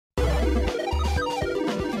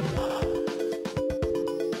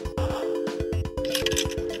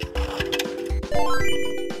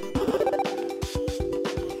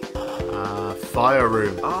fire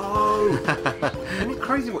room. Oh! Isn't it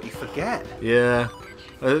crazy what you forget? Yeah.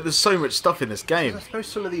 There's so much stuff in this game. I suppose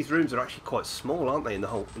some of these rooms are actually quite small, aren't they, in the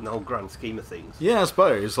whole grand scheme of things? Yeah, I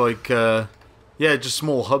suppose. Like, yeah, just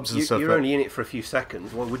small hubs and stuff. You're only in it for a few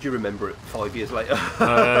seconds. Why would you remember it 5 years later?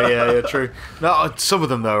 Yeah, true. No, some of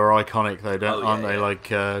them though are iconic though, aren't they? Yeah.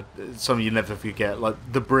 Like some you never forget. Like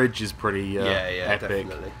the bridge is pretty epic.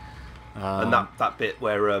 Definitely. And that bit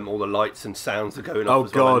where all the lights and sounds are going Oh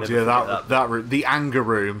off. Well, god, yeah, that room, the anger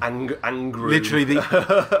room. Angry. Literally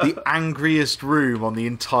the angriest room on the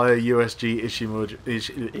entire USG Ishimura.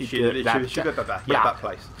 That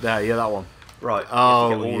place. Yeah, that one. Right. Oh,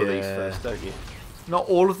 you have to get all of these first, don't you? Not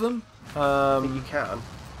all of them. I think you can.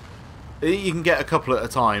 You can get a couple at a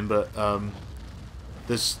time, but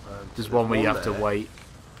there's one where you have to wait.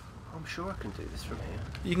 I'm sure I can do this from here.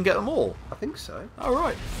 You can get them all. I think so. All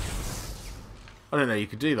right. I don't know. You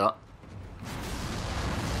could do that.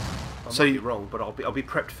 I might be wrong, but I'll be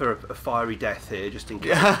prepped for a fiery death here, just in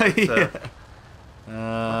case. I think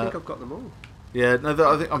I've got them all. Yeah,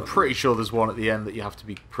 no, I'm pretty sure there's one at the end that you have to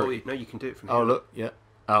be pretty. Oh, no, you can do it from here. Oh, look, yeah.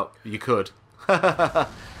 Oh, you could.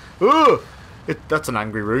 Ooh, that's an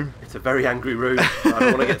angry room. It's a very angry room. I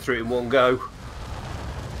don't want to get through it in one go.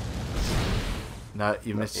 No,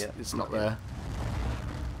 you missed. It's not there.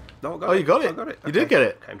 No, I got oh, you got it. I got it. You did get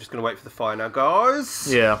it. Okay, I'm just going to wait for the fire now,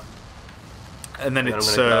 guys. Yeah. And then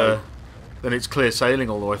it's clear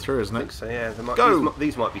sailing all the way through, isn't it? I think so, yeah. Go.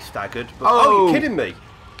 These might be staggered. But, oh, you're kidding me?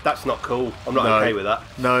 That's not cool. I'm not okay with that.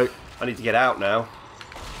 No. I need to get out now.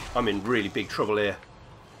 I'm in really big trouble here.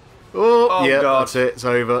 Oh yeah, God. that's it. It's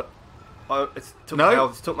over. It's took my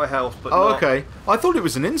health. It's took my health, but okay. I thought it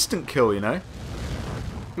was an instant kill, you know.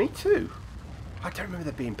 Me too. I don't remember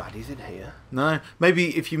there being baddies in here. No.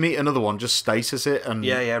 Maybe if you meet another one, just stasis it and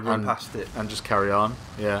run past it and just carry on.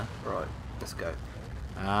 Yeah. Right. Let's go.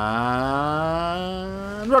 And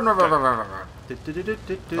run.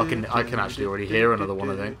 I can actually already hear another one,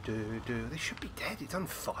 I think. They should be dead. It's on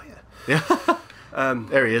fire. Yeah.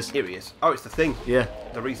 There he is. Here he is. Oh, it's the thing. Yeah.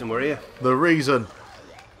 The reason we're here. The reason.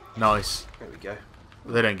 Nice. There we go.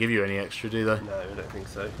 They don't give you any extra, do they? No, I don't think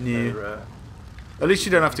so. No. At least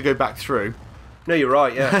you don't have to go back through. No, you're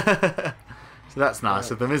right, yeah. So that's nice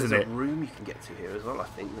of them, isn't There's it? a room you can get to here as well, I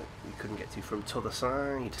think, that you couldn't get to from t'other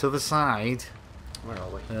side. To the side? Where are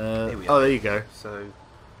we? Here we are. Oh, are. there you go. So,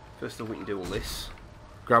 first of all, we can do all this.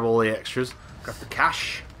 Grab all the extras. Grab the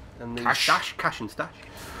cash. And the cash and stash.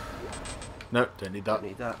 No, don't need that. Don't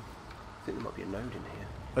need that. I think there might be a node in here.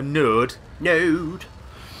 A node? Node!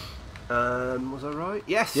 Was I right?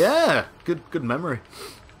 Yes! Yeah! Good memory.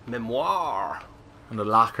 Memoir! And a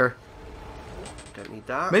locker. Don't need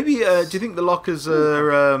that. Maybe, do you think the lockers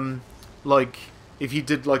are, like, if you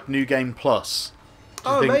did, like, New Game Plus?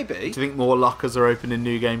 Maybe. Do you think more lockers are open in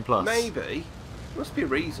New Game Plus? Maybe. Must be a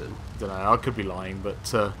reason. I don't know, I could be lying,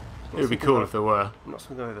 but it would be cool if there were. Not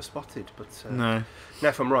something I've ever spotted, but... No. Now,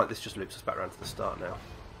 if I'm right, this just loops us back around to the start now.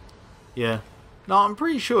 Yeah. No, I'm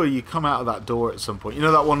pretty sure you come out of that door at some point. You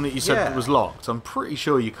know that one that you said was locked? I'm pretty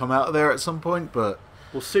sure you come out of there at some point, but...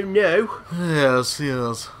 We'll soon know. Yes.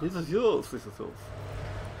 This is yours.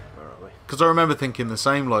 Where are we? Because I remember thinking the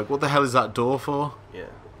same, like, what the hell is that door for? Yeah.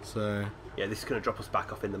 So... Yeah, this is going to drop us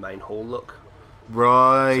back off in the main hall, look.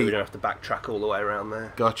 Right. So we don't have to backtrack all the way around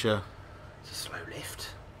there. Gotcha. It's a slow lift.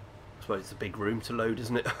 I suppose it's a big room to load,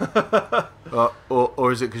 isn't it?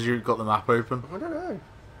 Or is it because you've got the map open? I don't know.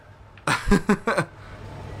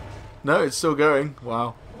 No, it's still going.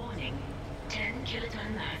 Wow. Warning. 10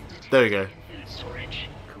 kiloton land detected there we go. in food storage.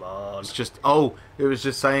 Come on. It's just... Oh, it was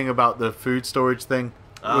just saying about the food storage thing.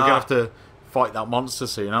 We're going to have to fight that monster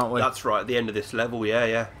soon, aren't we? That's right, at the end of this level,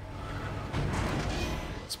 yeah.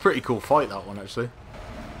 It's a pretty cool fight, that one, actually.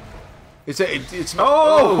 It's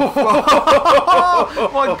Oh!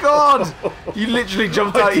 Oh my god! You literally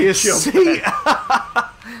jumped out of your seat.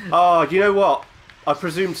 Oh, do you know what? I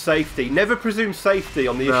presumed safety. Never presume safety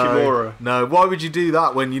on the Ishimura. No, why would you do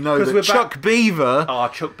that when you know that Chuck Beaver... Oh,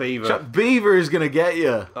 Chuck Beaver. Chuck Beaver is going to get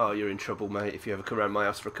you. Oh, you're in trouble, mate, if you ever come around my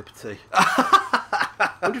house for a cup of tea.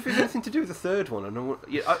 I wonder if it's anything to do with the third one.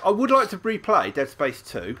 I would like to replay Dead Space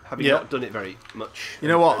 2, having not done it very much. You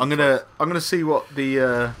know what? I'm gonna see what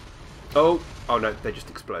the... Oh no, they just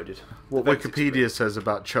exploded. What Wikipedia says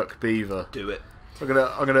about Chuck Beaver. Do it. I'm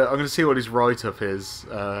gonna see what his write-up is.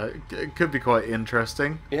 It could be quite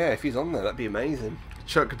interesting. Yeah, if he's on there, that'd be amazing.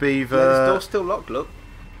 Chuck Beaver. Yeah, the door's still locked. Look.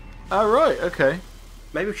 Oh right, okay.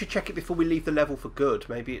 Maybe we should check it before we leave the level for good.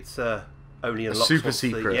 Maybe it's only unlocked super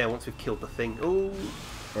secret. once we've killed the thing. Ooh.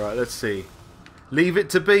 Right, let's see. Leave it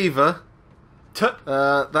to Beaver.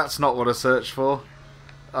 That's not what I searched for.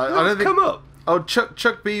 I don't think. Come up. Oh,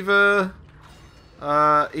 Chuck Beaver.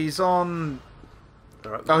 He's on.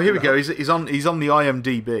 Right, Oh, here we go. He's on the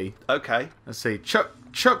IMDb. Okay. Let's see.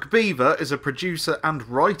 Chuck Beaver is a producer and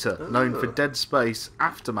writer known for Dead Space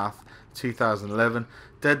Aftermath 2011,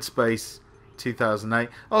 Dead Space 2008.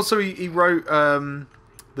 Also, he wrote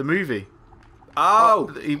the movie. Oh,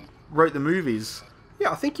 he wrote the movies.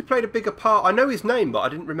 Yeah, I think he played a bigger part. I know his name, but I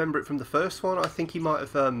didn't remember it from the first one. I think he might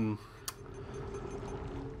have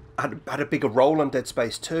had a bigger role on Dead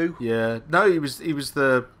Space 2. Yeah. No, he was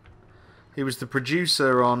the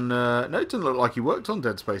producer on. No, it doesn't look like he worked on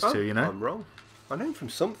Dead Space 2. You know, I'm wrong. I know him from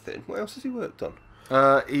something. What else has he worked on?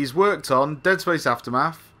 He's worked on Dead Space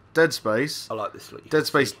Aftermath, Dead Space. I like this look. Dead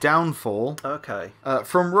Space Downfall. Okay.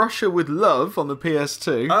 From Russia with Love on the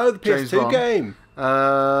PS2. Oh, the PS2 game.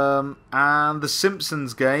 And the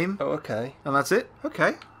Simpsons game. Oh, okay. And that's it.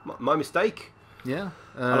 Okay. My mistake. Yeah.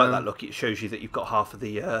 I like that look. It shows you that you've got half of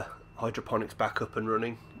the hydroponics back up and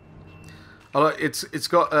running. It's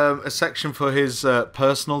got a section for his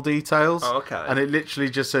personal details. Oh, okay. And it literally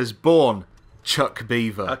just says born Chuck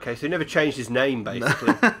Beaver. Okay, so he never changed his name,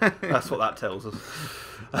 basically. That's what that tells us.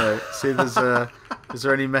 See, is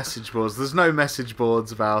there any message boards? There's no message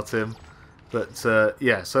boards about him. But,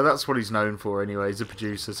 yeah, so that's what he's known for anyway. He's a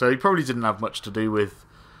producer. So he probably didn't have much to do with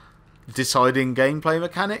deciding gameplay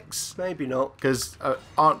mechanics. Maybe not. Because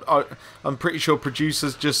I'm pretty sure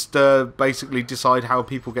producers just basically decide how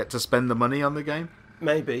people get to spend the money on the game.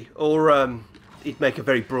 Maybe. Or he'd make a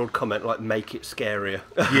very broad comment like, make it scarier.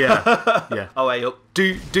 Yeah. Yeah. Oh, hey, up.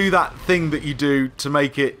 Do that thing that you do to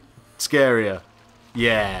make it scarier.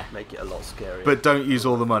 Yeah. Make it a lot scarier. But don't use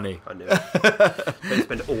all the money. I knew it. Don't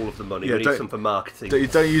spend all of the money. Yeah, we need some for marketing.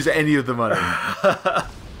 Don't use any of the money.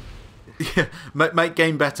 Yeah. Make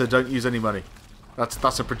game better, don't use any money.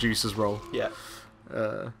 That's a producer's role. Yeah.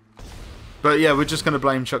 But yeah, we're just going to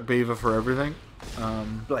blame Chuck Beaver for everything.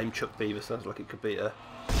 Blame Chuck Beaver sounds like it could be a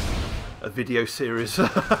video series.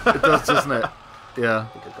 It does, doesn't it? Yeah.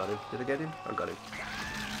 I think I got him. Did I get him? I got him.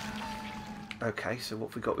 Okay, so what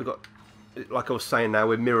have we got? We got, like I was saying now,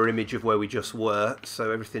 we're mirror image of where we just were,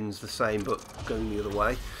 so everything's the same but going the other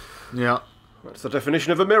way. Yeah. That's the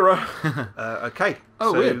definition of a mirror. Okay.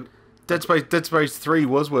 Oh, so, weird. Dead Space 3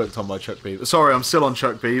 was worked on by Chuck Beaver. Sorry, I'm still on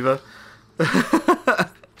Chuck Beaver.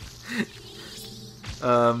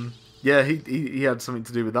 Yeah, he had something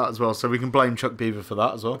to do with that as well, so we can blame Chuck Beaver for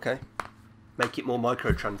that as well. Okay. Make it more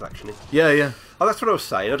microtransaction-y. Yeah, yeah. Oh, that's what I was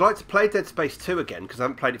saying. I'd like to play Dead Space 2 again, because I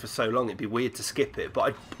haven't played it for so long, it'd be weird to skip it,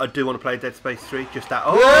 but I do want to play Dead Space 3 just out...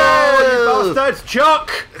 Oh, you bastards!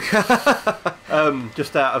 Chuck!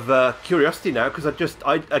 Just out of curiosity now, because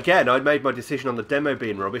I made my decision on the demo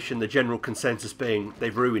being rubbish, and the general consensus being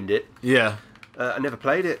they've ruined it. Yeah. I never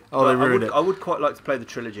played it. Oh, they ruined it. I would quite like to play the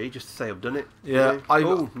trilogy, just to say I've done it. Yeah. You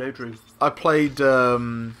know? No Drew. I played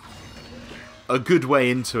a good way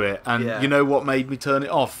into it, and you know what made me turn it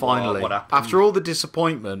off finally? What happened? After all the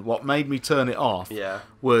disappointment, what made me turn it off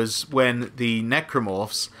was when the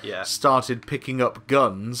necromorphs started picking up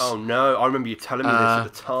guns. Oh no, I remember you telling me this at the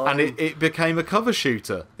time. And it became a cover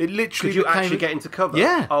shooter. It literally Could you actually get into cover?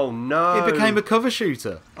 Yeah. Oh no. It became a cover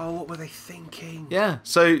shooter. Oh, what were they thinking? Yeah.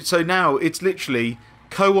 So now it's literally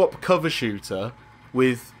co-op cover shooter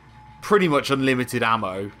with pretty much unlimited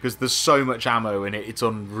ammo, because there's so much ammo in it, it's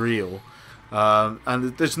unreal.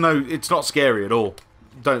 And it's not scary at all.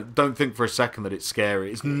 Don't think for a second that it's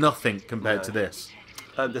scary. It's nothing compared to this.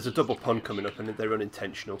 There's a double pun coming up, and they're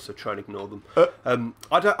unintentional, so try and ignore them. I'm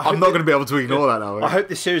not going to be able to ignore that now. I hope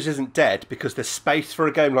this series isn't dead, because there's space for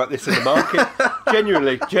a game like this in the market.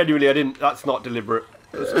 genuinely, I didn't. That's not deliberate.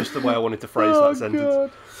 It's just the way I wanted to phrase that sentence.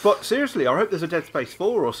 God. But seriously, I hope there's a Dead Space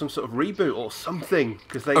 4 or some sort of reboot or something,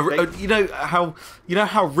 because they you know how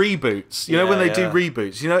reboots. You know when they do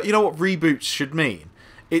reboots. You know what reboots should mean.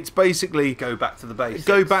 It's basically go back to the basics.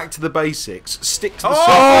 Go back to the basics. Stick to the.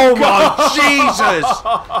 Oh my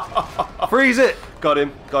Jesus! Freeze it! Got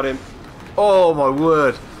him. Oh my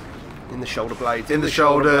word! In the shoulder blades. In the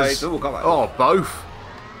shoulders. Oh, got that. Oh, both.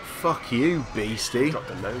 Fuck you, beastie. Dropped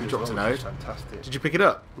a nose. You dropped a nose. Fantastic. Did you pick it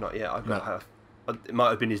up? Not yet. I got half. It might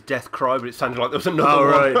have been his death cry, but it sounded like there was another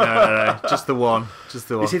one. Oh, right. No. Just the one.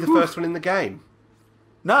 Is he the first one in the game?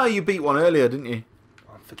 No, you beat one earlier, didn't you?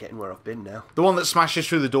 I'm forgetting where I've been now. The one that smashes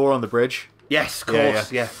through the door on the bridge? Yes, of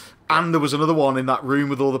course, yeah. And there was another one in that room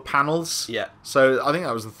with all the panels. Yeah. So I think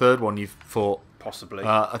that was the third one you fought. Possibly.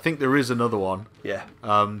 I think there is another one. Yeah.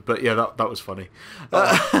 But yeah, that was funny.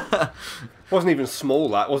 Wasn't even small,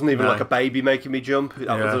 that. Wasn't even like a baby making me jump.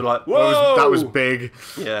 That was like, whoa! That was big.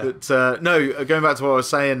 Yeah. But, no, going back to what I was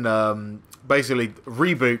saying, basically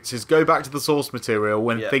reboots is go back to the source material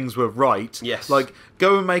when things were right. Yes. Like,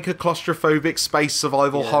 go and make a claustrophobic space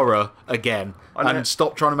survival horror again. And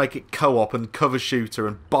stop trying to make it co-op and cover shooter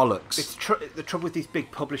and bollocks. It's the trouble with these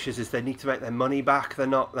big publishers is they need to make their money back. They're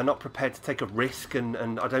not prepared to take a risk,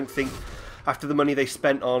 and I don't think after the money they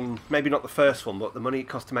spent on, maybe not the first one, but the money it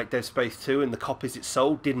cost to make Dead Space 2 and the copies it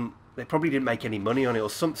sold they probably didn't make any money on it, or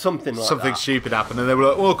something like that. Something stupid happened, and they were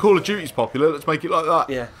like, well, Call of Duty's popular, let's make it like that.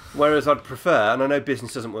 Yeah. Whereas I'd prefer, and I know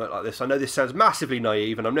business doesn't work like this, I know this sounds massively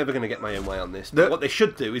naive, and I'm never going to get my own way on this, but what they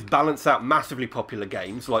should do is balance out massively popular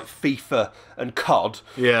games like FIFA and COD,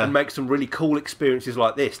 and make some really cool experiences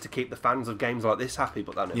like this to keep the fans of games like this happy,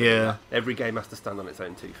 but that never every game has to stand on its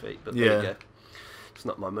own 2 feet, but there you go. It's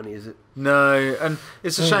not my money, is it? No, and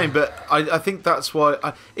it's a shame, but I think that's why...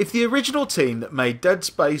 if the original team that made Dead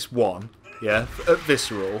Space 1, at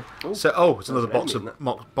Visceral... it's another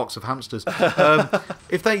box of hamsters.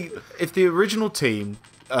 If the original team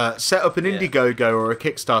set up an Indiegogo or a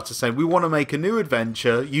Kickstarter saying, we want to make a new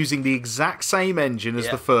adventure using the exact same engine as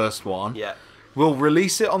the first one... We'll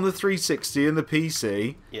release it on the 360 and the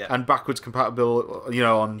PC, and backwards compatible,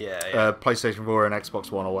 on PlayStation 4 and Xbox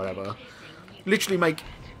One or whatever... Literally make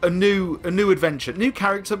a new adventure, new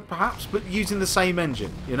character perhaps, but using the same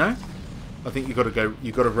engine. I think you got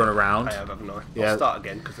to run around. I have, haven't I? I'll start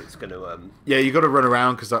again because it's going to. You got to run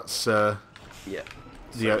around because that's. So we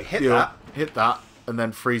hit that. Hit that, and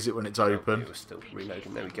then freeze it when it's open. It was still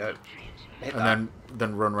reloading. There we go. Hit and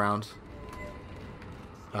then run around.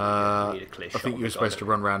 I think you were supposed to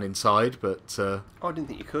run around inside, but. I didn't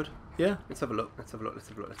think you could. Yeah. Let's have a look. Let's have a look.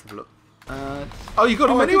 You got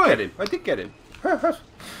him anyway. I did get him. Oh,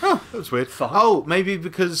 that was weird. Oh, maybe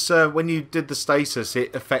because when you did the stasis,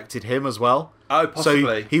 it affected him as well. Oh,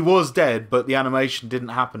 possibly. So he was dead, but the animation didn't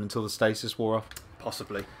happen until the stasis wore off.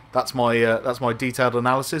 Possibly. That's my detailed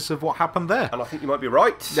analysis of what happened there. And I think you might be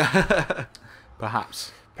right.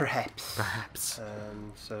 Perhaps. Okay,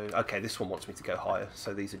 this one wants me to go higher.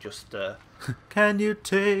 So these are just. Can you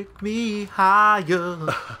take me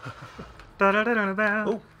higher?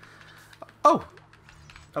 Oh.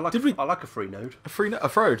 I like a free node. A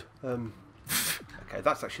frode. Okay,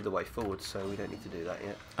 that's actually the way forward, so we don't need to do that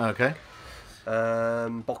yet. Okay.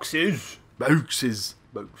 Boxes.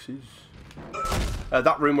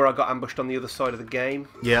 That room where I got ambushed on the other side of the game.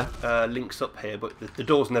 Links up here, but the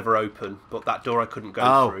door's never open. But that door I couldn't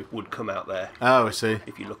go through would come out there. Oh, I see.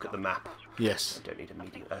 If you look at the map. Yes. I don't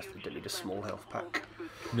need a small health pack.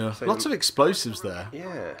 No. So, lots of explosives there.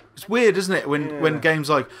 Yeah. It's weird, isn't it? When games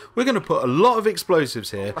like, we're going to put a lot of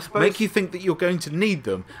explosives here, make you think that you're going to need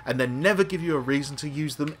them, and then never give you a reason to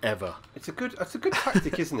use them ever. It's a good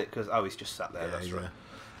tactic, isn't it? Because he's just sat there. That's right.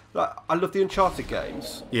 Like, I love the Uncharted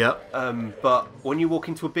games. Yeah. But when you walk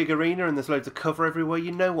into a big arena and there's loads of cover everywhere,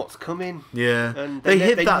 you know what's coming. Yeah. And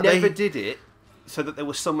they never did it. So that there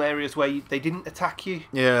were some areas where they didn't attack you.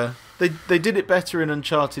 Yeah, they did it better in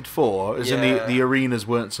Uncharted 4, as in the arenas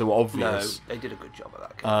weren't so obvious. No, they did a good job of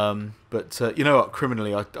that game. But you know what?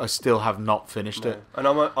 Criminally, I still have not finished it. And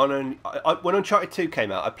when Uncharted 2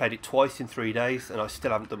 came out, I played it twice in 3 days, and I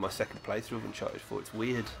still haven't done my second playthrough of Uncharted 4. It's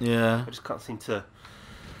weird. Yeah. I just can't seem to.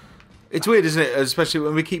 It's weird, isn't it? Especially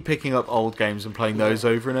when we keep picking up old games and playing those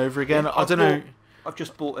over and over again. I don't know. I've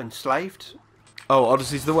just bought Enslaved. Oh,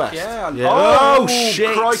 Odyssey to the West. Yeah. Oh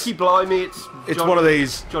shit! Crikey, blimey! It's one of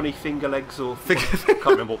these Johnny Fingerlegs or can't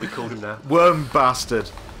remember what we called him now. Worm bastard.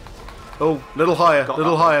 Oh, little higher,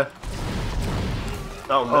 higher.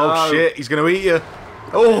 Oh no! Oh shit! He's gonna eat you.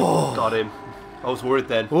 Oh, got him. I was worried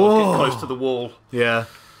then. I was getting close to the wall. Yeah,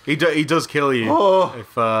 he does kill you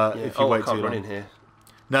if you wait too long. Run in here.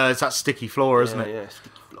 No, it's that sticky floor, isn't it? Yeah,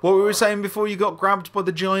 sticky floor. What were we saying before you got grabbed by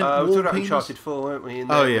the giant wall we were talking about penis? Uncharted 4, weren't we?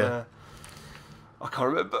 I can't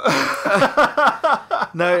remember.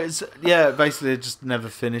 No, it's basically I just never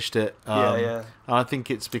finished it. I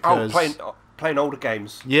think it's because playing older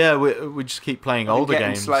games. Yeah, we just keep playing older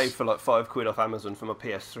games. Enslaved for like £5 off Amazon for my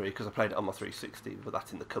PS3 because I played it on my 360, but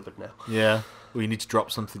that's in the cupboard now. Yeah, well, you need to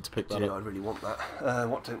drop something to pick that up. I really want that.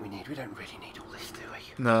 What don't we need? We don't really need all this, do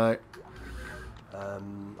we? No.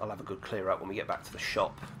 I'll have a good clear out when we get back to the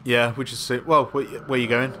shop. Yeah, which is well. Where are you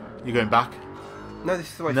going? You going back? No,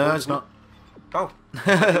 this is the way. No, it's not. Oh,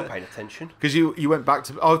 you're not paying attention. Because you went back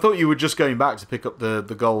to. Oh, I thought you were just going back to pick up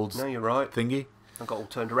the gold. No, you're right. Thingy. I got all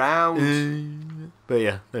turned around. But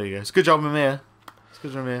yeah, there you go. It's a good job I'm here. It's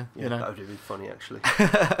good job I'm here. Yeah, that would have been funny actually.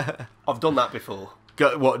 I've done that before.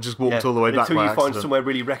 Just walked all the way back until by you accident. find somewhere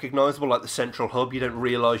really recognisable, like the central hub. You don't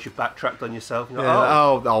realise you've backtracked on yourself. You're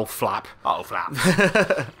like, oh, flap. Oh, flap.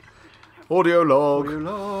 Audio log. Audio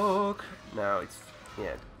log. Now it's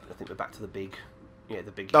I think we're back to the big. Yeah,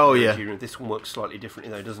 the big. Oh, yeah. room. This one works slightly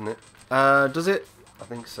differently though, doesn't it? Does it? I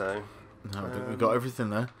think so. No, I think we've got everything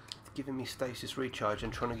there. It's giving me stasis recharge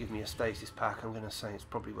and trying to give me a stasis pack. I'm going to say it's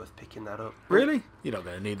probably worth picking that up. Really? You're not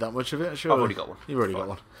going to need that much of it, sure. I've already got one. You've already It's got fine.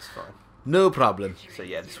 one. It's fine. No problem. So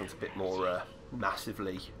yeah, this one's a bit more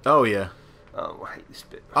massively. Oh, yeah. Oh, I hate this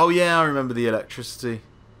bit. Oh, yeah, I remember the electricity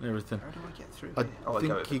and everything. How do I get through I here? Oh, I go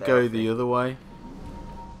over think you there, go I the think. other way.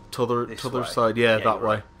 This T'other way. side, yeah, that you're way.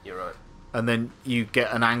 Right. You're right. And then you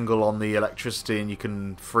get an angle on the electricity and you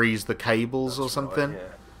can freeze the cables or That's something. right, yeah.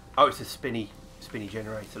 Oh, it's a spinny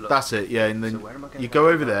generator. Look. That's it, yeah. And So then where am I going you back go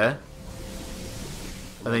to over that? there,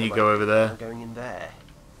 and then you am go I- over am there. I going in there.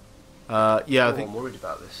 Yeah, I Oh, think. I'm worried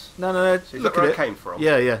about this. No. So is Look that where at I it. came from?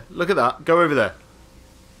 Yeah. Look at that. Go over there.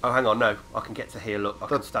 Oh, hang on, no. I can get to here. Look, I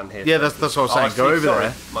can stand here. Yeah, that's what I was saying. I Go see, over sorry.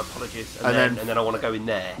 there. My apologies. And then- And then I want to go in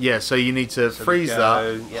there. Yeah, so you need to So we freeze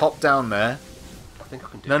go- that. yeah. Hop down there. I think I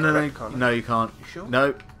can do No, it. no, direct, can't I? no, you can't. You sure?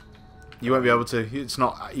 No, you won't be able to. It's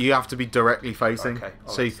not. You have to be directly facing. Okay,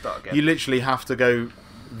 I'll So start again. you literally have to go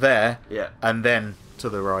there Yeah. and then to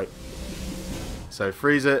the right. So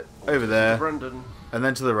freeze it over there Brendan. and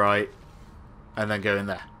then to the right and then go in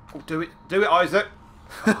there. Oh, do it, Isaac.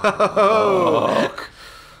 Oh,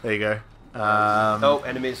 there you go. Oh,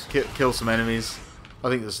 enemies. Kill some enemies. I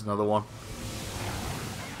think there's another one.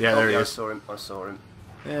 Yeah, Oh, there he yeah, I is. saw him.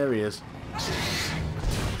 There he is.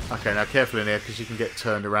 Okay, now careful in here because you can get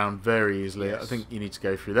turned around very easily. Yes. I think you need to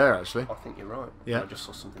go through there actually. I think you're right. Yeah. I just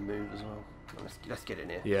saw something move as well. Let's get in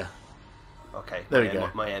here. Yeah. Okay. There we my go.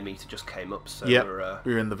 My air meter just came up, so Yep. we're,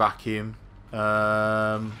 We're in the vacuum.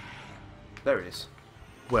 there it is.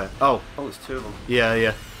 Where? Oh, Oh, there's two of them. yeah.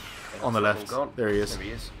 Okay, On the that's left. one gone. There he is. There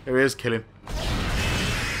he is. There he is. Kill him.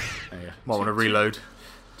 There you go. Might want to reload.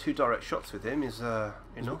 Two direct shots with him is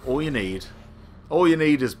enough. All you need. All you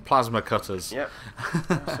need is plasma cutters. Yep.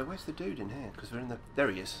 So where's the dude in here? Because we're in the. There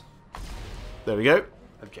he is. There we go.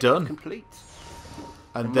 Objective Done. complete.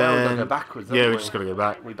 And now we've then got to go backwards. yeah, haven't we just got to go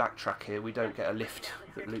back. We backtrack here. We don't get a lift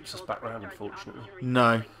that loops us back round, unfortunately.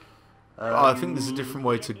 No. I think there's a different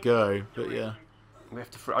way to go, but yeah. We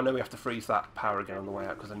have to. I know we have to freeze that power again on the way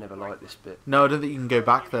out because I never like this bit. No, I don't think you can go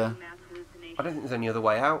back there. I don't think there's any other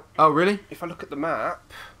way out. Oh, really? If I look at the map,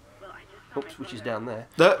 oops, which is down there.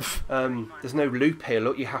 That. There's no loop here.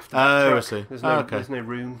 Look, you have to. Oh, I backtrack. see. There's Oh, no. okay. There's no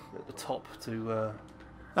room at the top to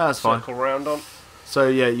That's fine. circle round on. So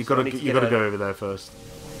yeah, you So I got need to to you get got to a- go over there first.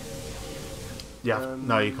 Yeah.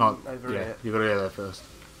 No, you can't. over Yeah, here. you got to go there first.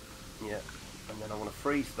 Yeah. And then I want to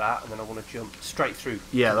freeze that, and then I want to jump straight through.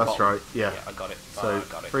 Yeah, to the that's bottom. right. Yeah. I got it. So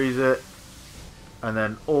I got it. freeze it, and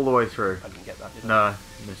then all the way through. I didn't get that. Did I? No,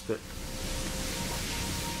 you missed it.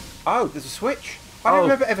 Oh, there's a switch. I don't Oh.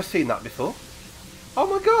 remember ever seen that before. Oh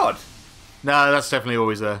my god! No, that's definitely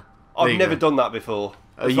always there. There I've you never go. done that before.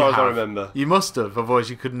 As You far as I have. remember. You must have, otherwise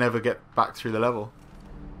you could never get back through the level.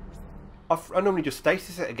 I normally just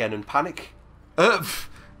stasis it again and panic.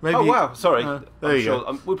 Maybe. Oh wow, sorry. there I'm you sure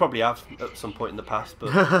go. we probably have at some point in the past, but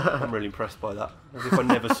I'm really impressed by that. As if I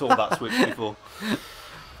never saw that switch before.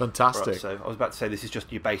 Fantastic. Right, so I was about to say this is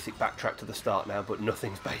just your basic backtrack to the start now, but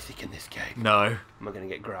nothing's basic in this game. No. Am I going to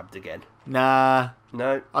get grabbed again? Nah.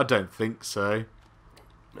 No, I don't think so.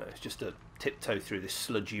 no, it's just a tiptoe through this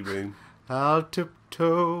sludgy room. I'll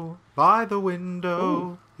tiptoe by the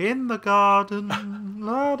window in the garden.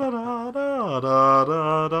 La, da, da, da,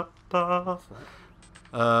 da, da, da.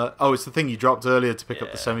 Oh, it's the thing you dropped earlier to pick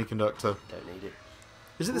up the Yeah. semiconductor. Don't need it.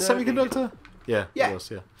 Is it the No, need it. semiconductor? Yeah, Yeah. it was,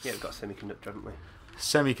 yeah. Yeah, we've got a semiconductor, haven't we?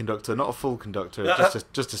 Semiconductor, not a full conductor,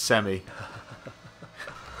 just a semi.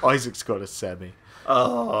 Isaac's got a semi.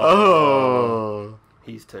 Oh. Oh.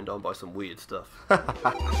 He's turned on by some weird stuff.